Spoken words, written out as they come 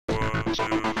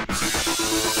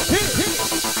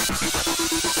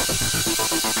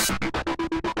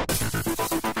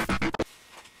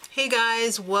Hey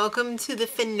guys, welcome to the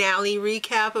finale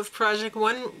recap of Project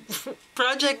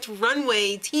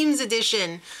Runway Teams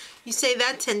Edition. You say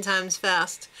that 10 times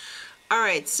fast.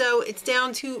 Alright, so it's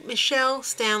down to Michelle,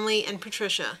 Stanley, and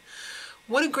Patricia.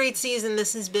 What a great season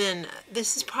this has been.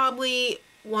 This is probably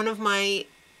one of my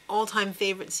all-time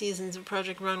favorite seasons of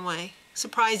Project Runway.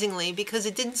 Surprisingly, because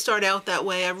it didn't start out that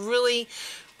way. I've really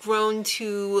grown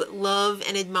to love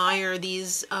and admire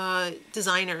these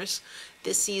designers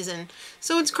this season.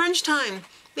 So it's crunch time.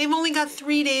 They've only got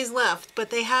 3 days left, but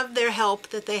they have their help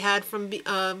that they had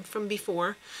from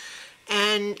before.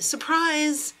 And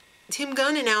surprise, Tim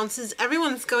Gunn announces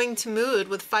everyone's going to Mood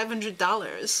with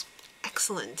 $500.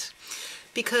 Excellent.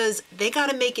 Because they got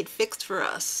to make it fixed for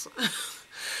us.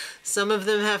 Some of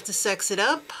them have to sex it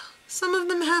up, some of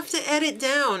them have to edit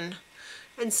down,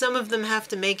 and some of them have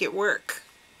to make it work.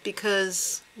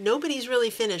 Because nobody's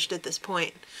really finished at this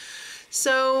point.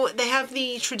 So they have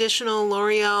the traditional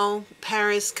L'Oreal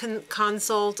Paris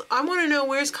consult. I want to know,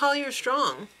 where's Collier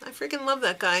Strong? I freaking love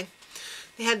that guy.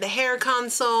 They had the hair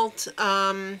consult.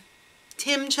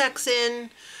 Tim checks in.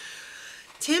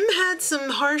 Tim had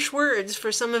some harsh words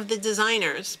for some of the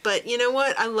designers, but you know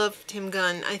what? I love Tim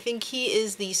Gunn. I think he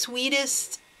is the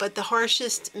sweetest but the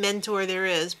harshest mentor there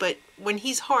is. But when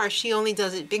he's harsh, he only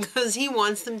does it because he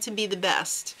wants them to be the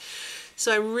best.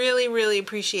 So I really, really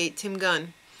appreciate Tim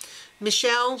Gunn.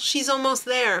 Michelle, she's almost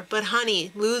there, but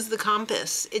honey, lose the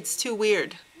compass. It's too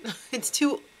weird. It's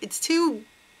too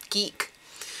geek.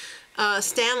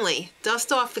 Stanley,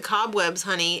 dust off the cobwebs,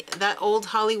 honey. That old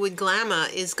Hollywood glamour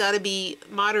is gotta be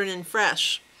modern and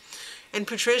fresh. And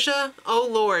Patricia, oh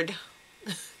Lord,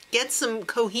 get some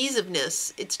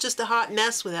cohesiveness. It's just a hot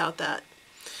mess without that.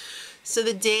 So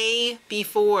the day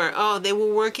before, oh, they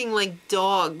were working like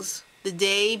dogs. The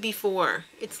day before,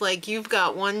 it's like you've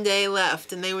got 1 day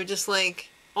left, and they were just like,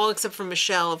 all except for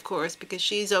Michelle, of course, because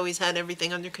she's always had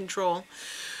everything under control,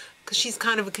 because she's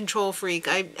kind of a control freak.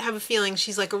 I have a feeling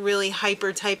she's like a really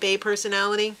hyper type A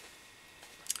personality.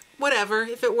 Whatever,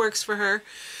 if it works for her.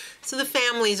 So the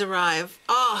families arrive.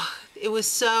 Oh, it was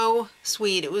so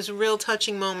sweet. It was a real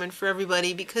touching moment for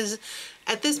everybody, because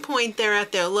at this point they're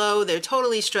at their low, they're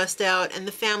totally stressed out, and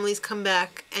the families come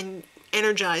back and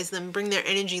energize them, bring their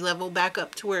energy level back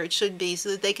up to where it should be so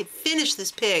that they could finish this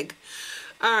pig.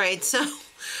 Alright, so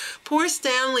poor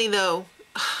Stanley though,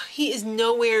 he is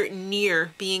nowhere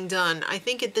near being done. I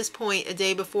think at this point, a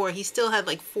day before, he still had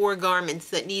like 4 garments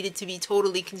that needed to be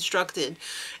totally constructed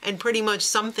and pretty much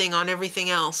something on everything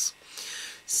else.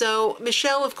 So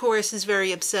Michelle, of course, is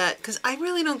very upset because I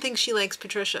really don't think she likes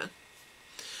Patricia.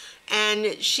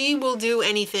 And she will do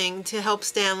anything to help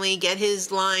Stanley get his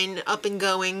line up and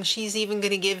going. She's even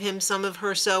going to give him some of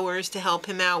her sewers to help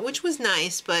him out, which was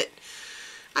nice, but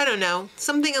I don't know.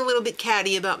 Something a little bit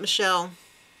catty about Michelle.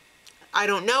 I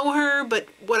don't know her, but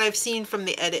what I've seen from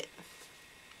the edit.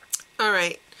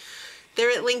 Alright,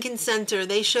 they're at Lincoln Center.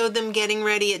 They showed them getting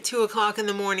ready at 2 o'clock in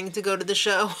the morning to go to the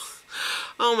show.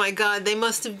 Oh my god, they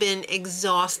must have been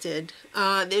exhausted.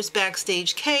 There's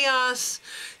backstage chaos.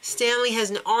 Stanley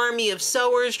has an army of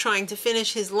sewers trying to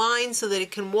finish his line so that it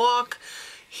can walk.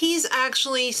 He's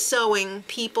actually sewing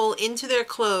people into their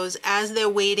clothes as they're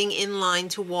waiting in line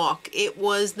to walk. It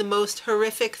was the most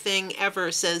horrific thing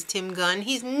ever, says Tim Gunn.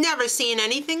 He's never seen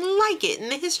anything like it in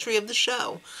the history of the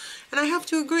show. And I have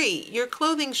to agree, your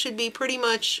clothing should be pretty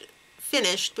much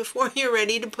finished before you're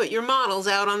ready to put your models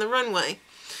out on the runway.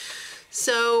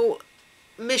 So,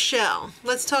 Michelle,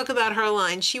 let's talk about her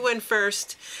line. She went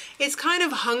first. It's kind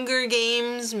of Hunger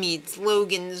Games meets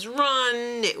Logan's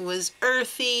Run. It was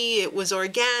earthy, it was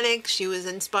organic, she was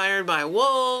inspired by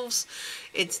wolves.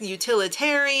 It's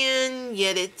utilitarian,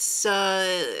 yet it's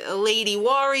a lady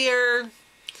warrior.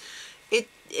 It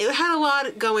had a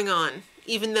lot going on,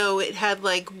 even though it had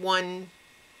like 1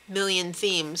 million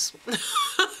themes.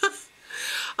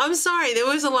 I'm sorry, there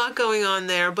was a lot going on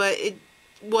there, but it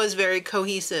was very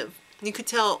cohesive. You could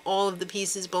tell all of the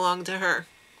pieces belonged to her.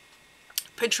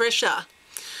 Patricia.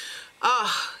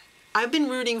 I've been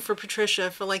rooting for Patricia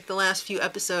for like the last few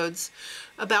episodes.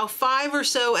 About 5 or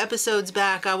so episodes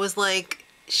back, I was like,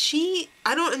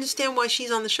 I don't understand why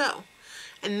she's on the show.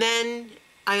 And then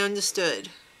I understood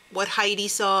what Heidi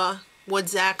saw, what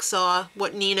Zach saw,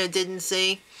 what Nina didn't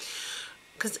see.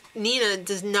 Because Nina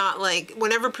does not like,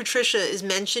 whenever Patricia is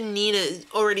mentioned, Nina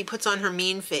already puts on her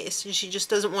mean face. And she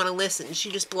just doesn't want to listen. She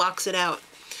just blocks it out.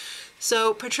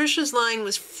 So Patricia's line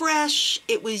was fresh.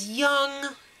 It was young.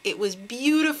 It was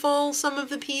beautiful, some of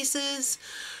the pieces.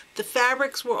 The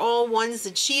fabrics were all ones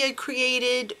that she had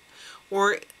created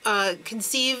or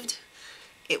conceived.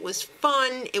 It was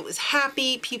fun. It was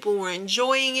happy. People were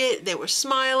enjoying it. They were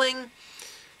smiling.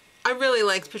 I really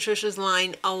liked Patricia's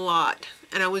line a lot,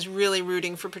 and I was really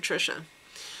rooting for Patricia.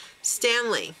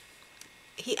 Stanley,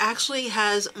 he actually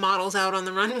has models out on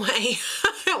the runway.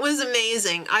 It was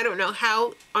amazing. I don't know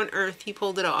how on earth he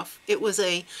pulled it off. It was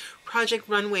a Project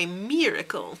Runway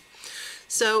miracle.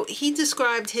 So he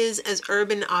described his as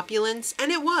urban opulence,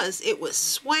 and it was. It was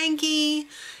swanky,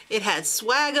 it had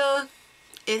swagger,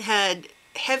 it had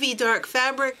heavy dark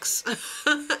fabrics.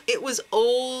 It was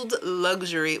old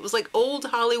luxury. It was like old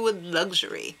Hollywood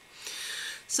luxury.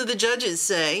 So the judges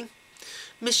say,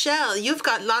 Michelle, you've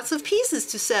got lots of pieces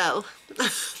to sell.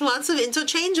 Lots of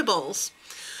interchangeables.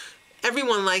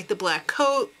 Everyone liked the black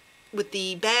coat with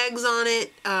the bags on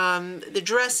it. The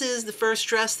dresses, the first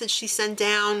dress that she sent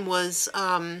down was,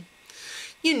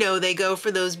 you know, they go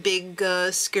for those big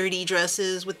skirty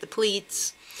dresses with the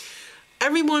pleats.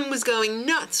 Everyone was going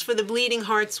nuts for the bleeding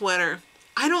heart sweater.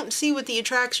 I don't see what the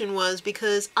attraction was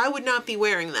because I would not be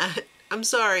wearing that. I'm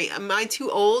sorry. Am I too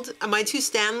old? Am I too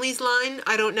Stanley's line?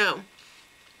 I don't know.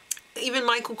 Even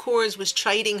Michael Kors was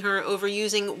chiding her over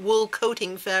using wool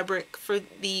coating fabric for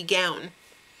the gown.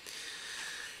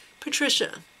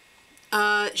 Patricia,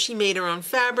 she made her own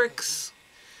fabrics.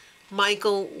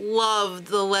 Michael loved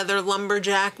the leather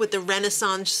lumberjack with the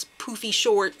Renaissance poofy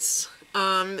shorts.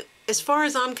 As far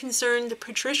as I'm concerned,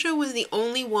 Patricia was the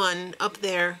only one up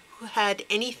there who had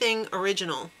anything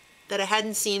original that I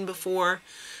hadn't seen before.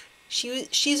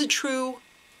 She's a true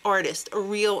artist, a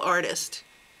real artist.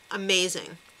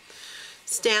 Amazing.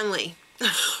 Stanley.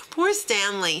 Poor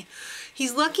Stanley.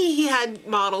 He's lucky he had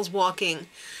models walking.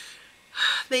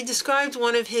 They described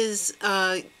one of his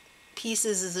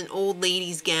pieces as an old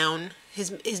lady's gown,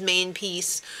 his main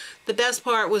piece. The best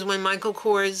part was when Michael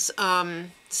Kors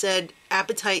said,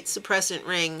 appetite suppressant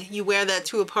ring. You wear that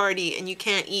to a party and you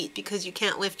can't eat because you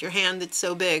can't lift your hand, it's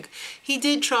so big. He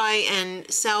did try and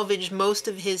salvage most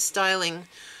of his styling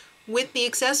with the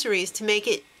accessories to make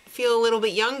it feel a little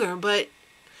bit younger, but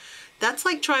that's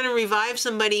like trying to revive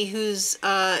somebody who's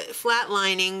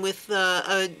flatlining with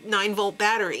a 9-volt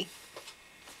battery.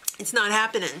 It's not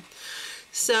happening.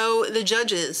 So the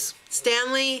judges,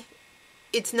 Stanley,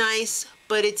 it's nice,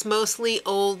 but it's mostly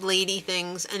old lady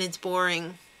things and it's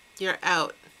boring. You're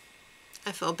out.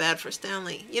 I felt bad for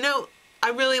Stanley. You know, I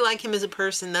really like him as a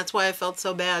person. That's why I felt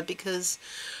so bad, because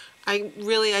I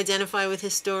really identify with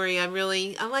his story. I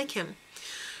like him.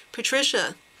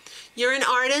 Patricia, you're an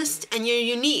artist and you're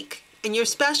unique and you're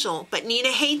special, but Nina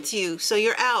hates you, so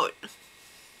you're out.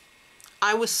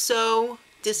 I was so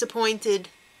disappointed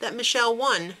that Michelle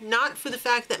won. Not for the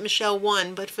fact that Michelle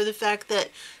won, but for the fact that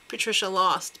Patricia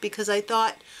lost, because I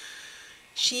thought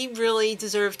she really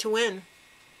deserved to win.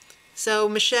 So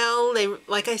Michelle,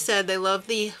 like I said, they love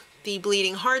the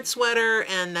bleeding heart sweater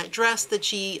and that dress that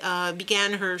she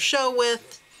began her show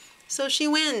with. So she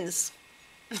wins.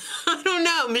 I don't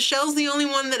know. Michelle's the only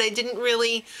one that I didn't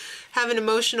really have an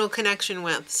emotional connection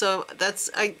with. So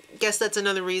I guess that's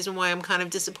another reason why I'm kind of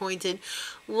disappointed.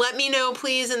 Let me know,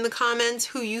 please, in the comments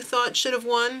who you thought should have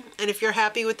won and if you're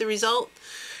happy with the result.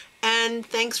 And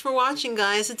thanks for watching,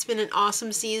 guys. It's been an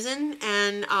awesome season,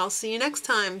 and I'll see you next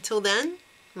time. Till then,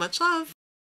 much love.